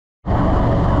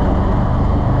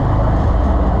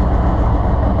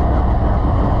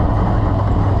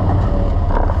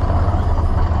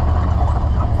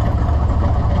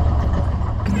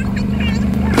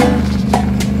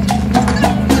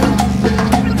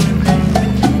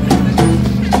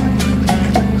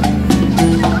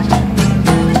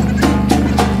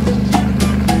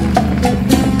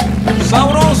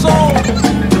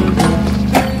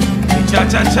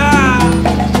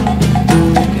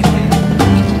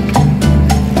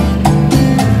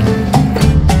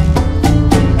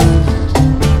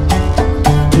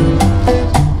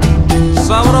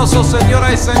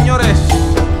señoras y señores.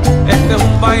 Este es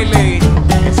un baile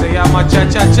que se llama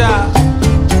cha-cha-cha.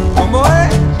 ¿Cómo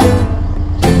es?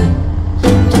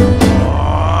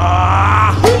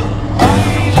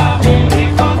 Baila mi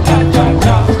rico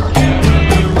cha-cha-cha, qué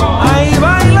rico. Ay,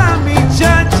 baila mi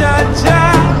cha-cha-cha.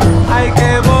 Ay,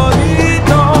 qué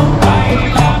bonito.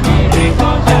 Baila mi rico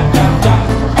cha-cha-cha,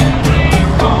 qué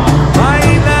rico.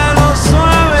 Bailalo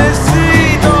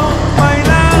suavecito,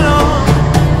 bailalo.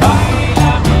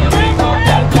 Baila mi rico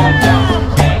cha-cha-cha,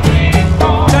 qué rico.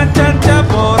 Cha-cha-cha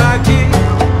por aquí,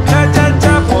 cha-cha.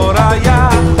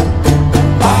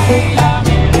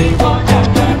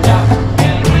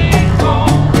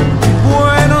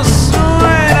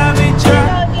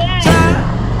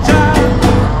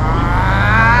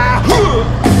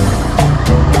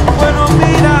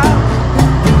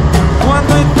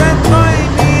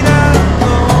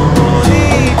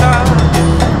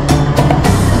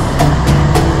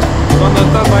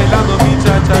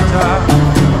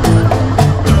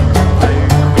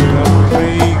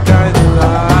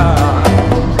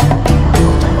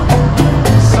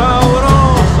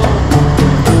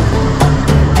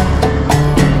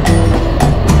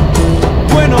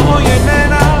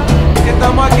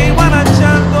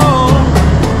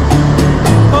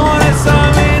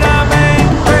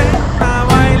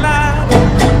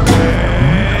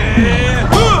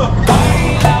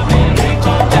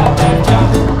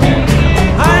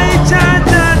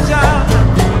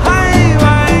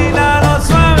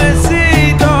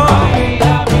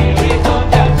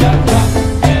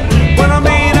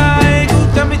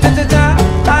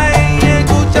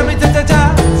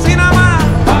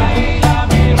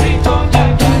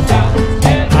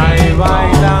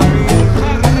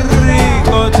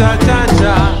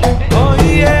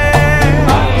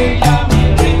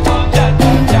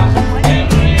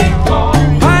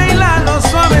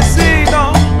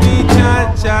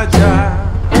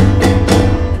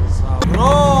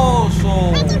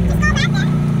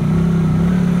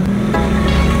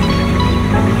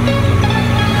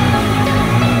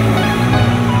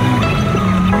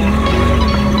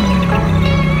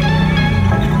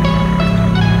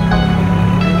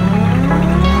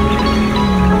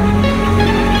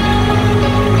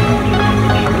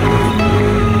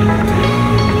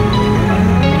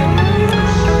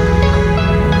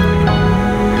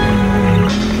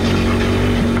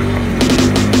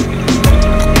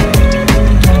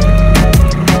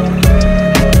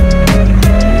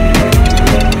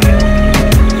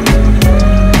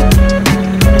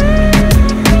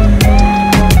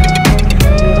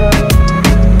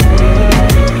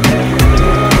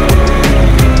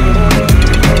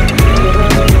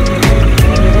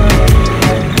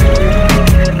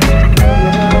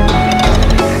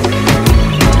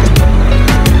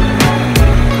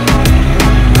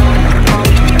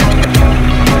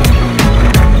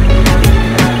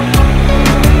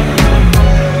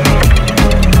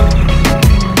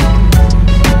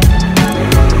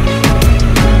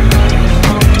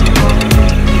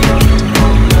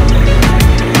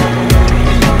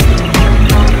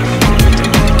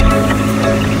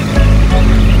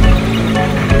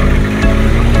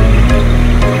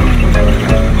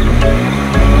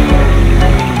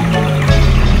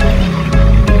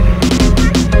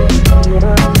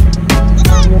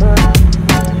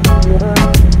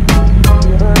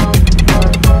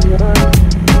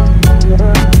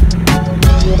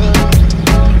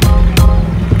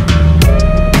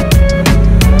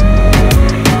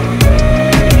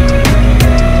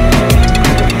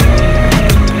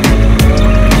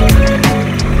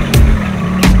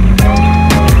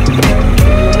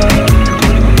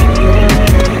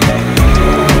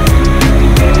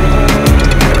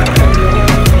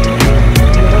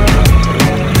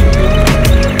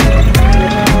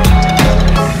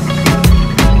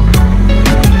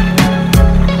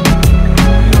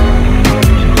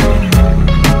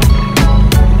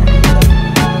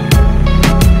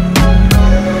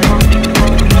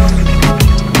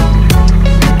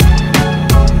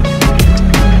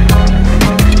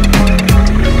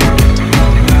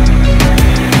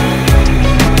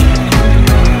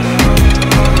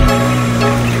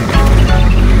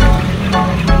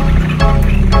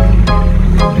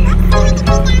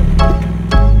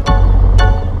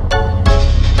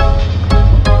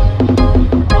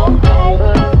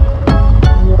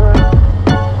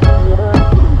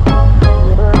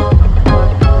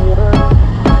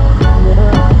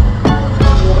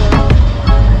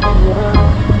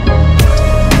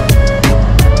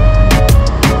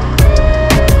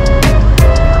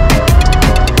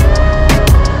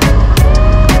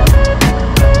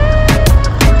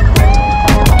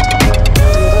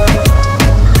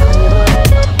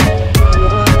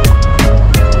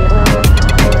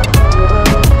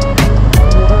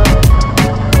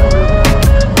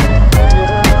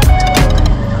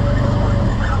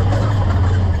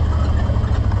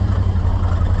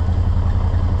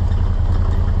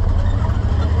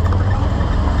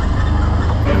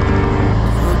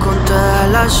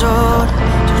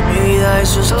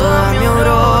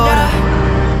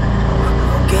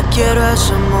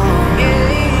 hacemos.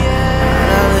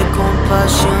 Nada de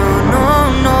compasión,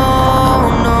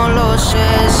 no lo sé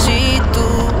si tú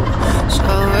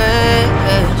sabes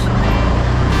que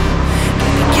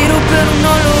te quiero pero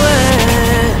no lo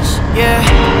ves.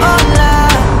 Hola,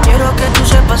 quiero que tú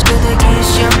sepas que te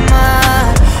quise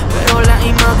amar, pero la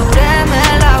inmadurez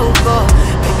me la jugó.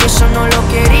 Baby, eso no lo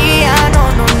quería, no.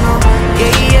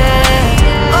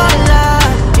 Hola,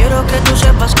 quiero que tú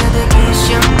sepas que te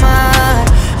quise amar.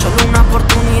 Solo una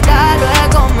oportunidad,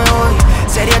 luego me voy.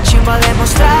 Sería chimba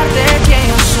demostrarte quién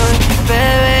yo soy,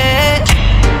 bebé.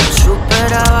 No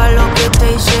superaba lo que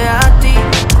te hice a ti.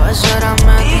 Pues ahora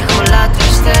me dijo la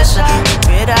tristeza. Si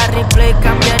hubiera replay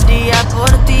cambiaría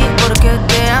por ti, porque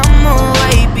te amo,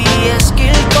 baby. Es que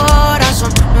el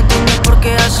corazón no entiende por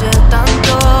qué hace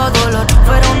tanto dolor.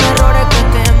 Fueron errores que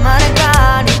te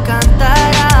marcan y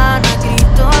cantarán a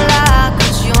grito la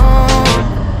canción.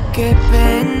 Qué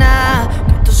pena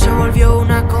que esto se volvió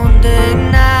una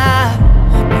condena,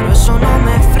 pero eso no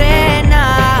me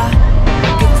frena,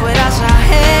 que fueras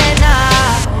ajena.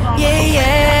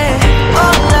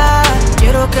 Hola,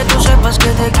 quiero que tú sepas que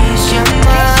te quise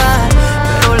amar,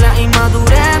 pero la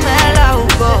inmadurez me la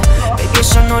jugó. Baby,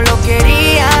 eso no lo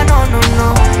quería, no.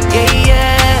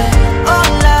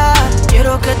 Hola,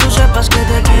 quiero que tú sepas que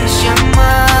te quise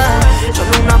amar.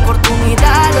 Solo una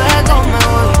oportunidad, luego me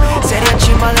voy. Sería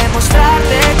chimba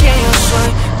demostrarte quién yo soy,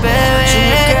 bebé. Si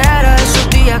me quedara esos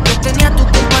días que tenía tu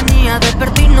compañía,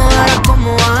 despertarnos era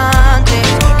como antes.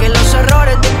 Que los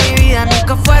errores de mi vida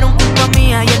nunca fueron culpa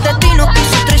mía, y el destino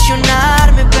quiso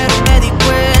traicionarme, pero me di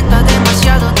cuenta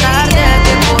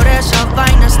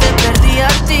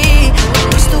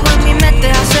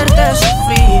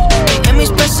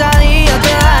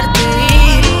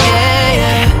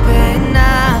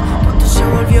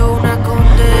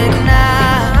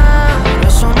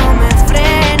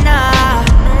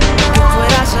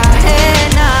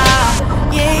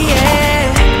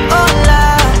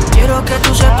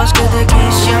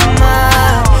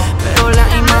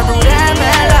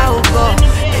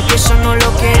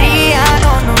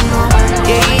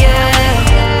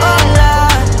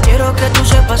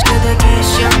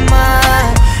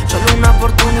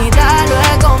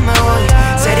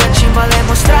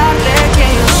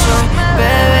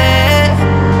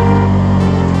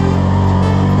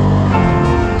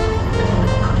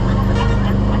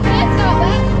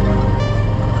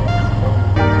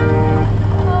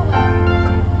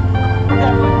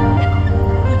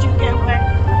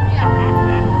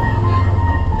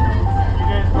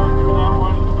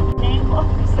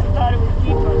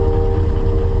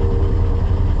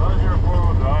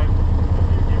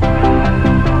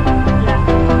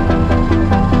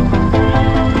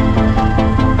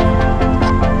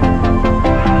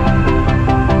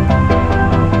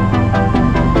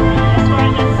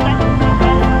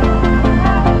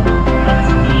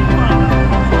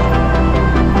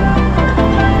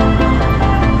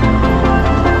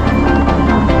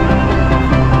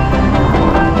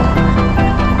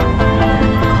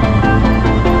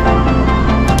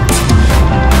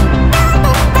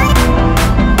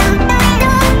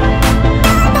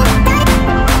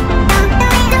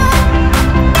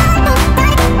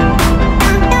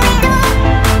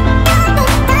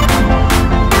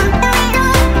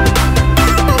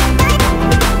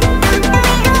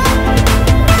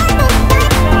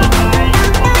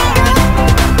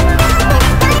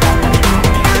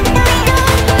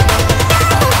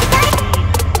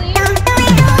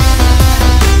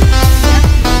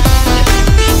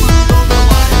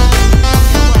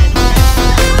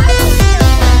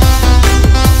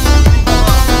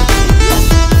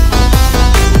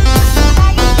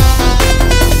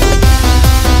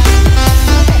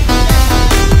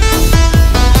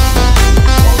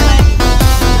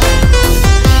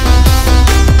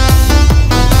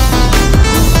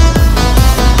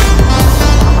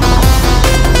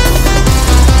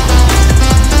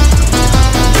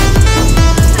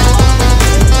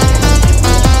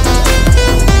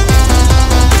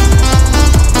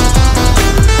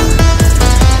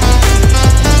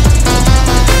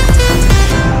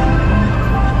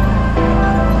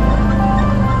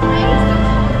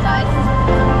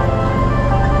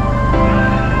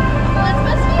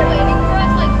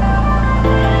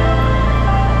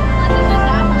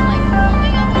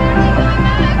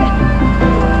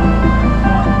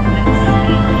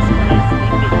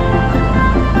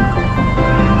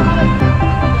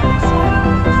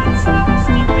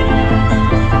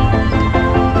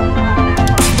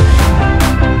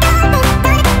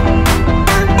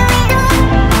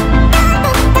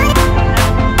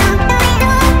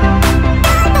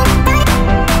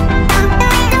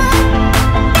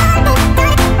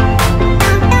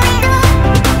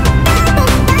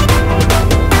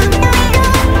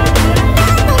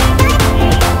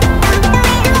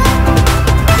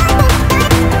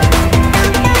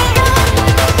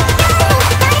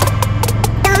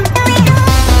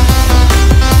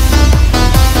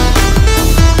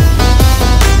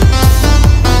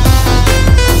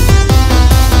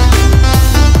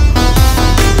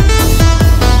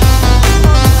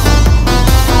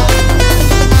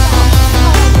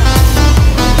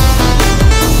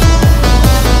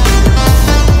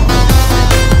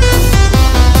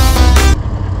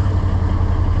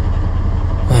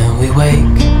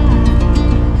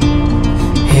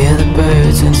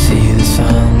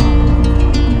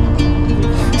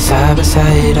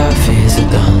afraid our fears are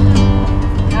done.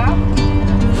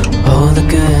 All the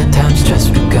good times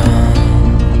just begun.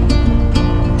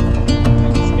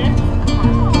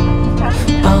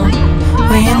 Oh,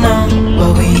 we know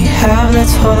what we have,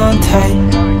 let's hold on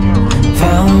tight.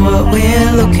 Found what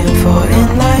we're looking for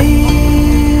in life.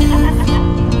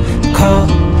 Call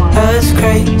us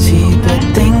crazy, but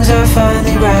things are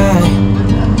finally right.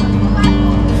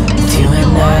 With you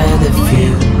and I, the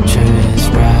future is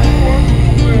bright.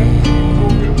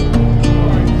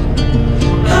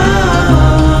 Oh,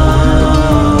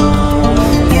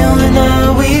 you and I,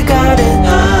 we got it.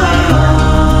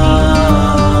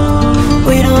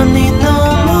 We don't need no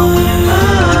more.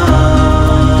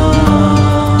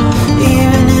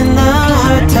 Even in the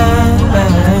hard time,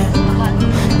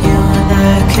 you and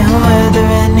I can weather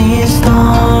any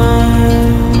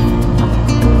storm.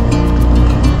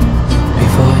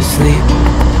 Before we sleep,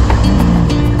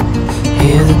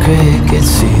 hear the crickets,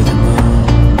 see the moon.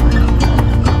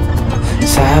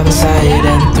 Side by side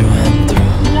and through.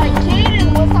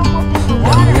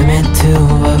 No limit to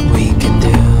what we can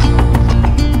do.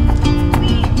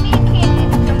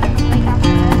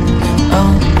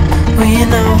 Oh, we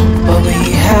know what we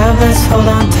have, let's hold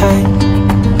on tight.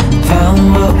 Found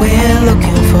what we're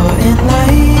looking for in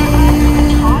life.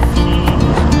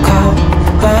 Call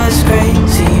us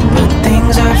crazy, but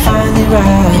things are finally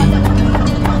right.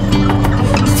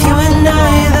 With you and I,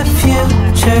 the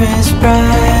future is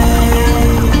bright.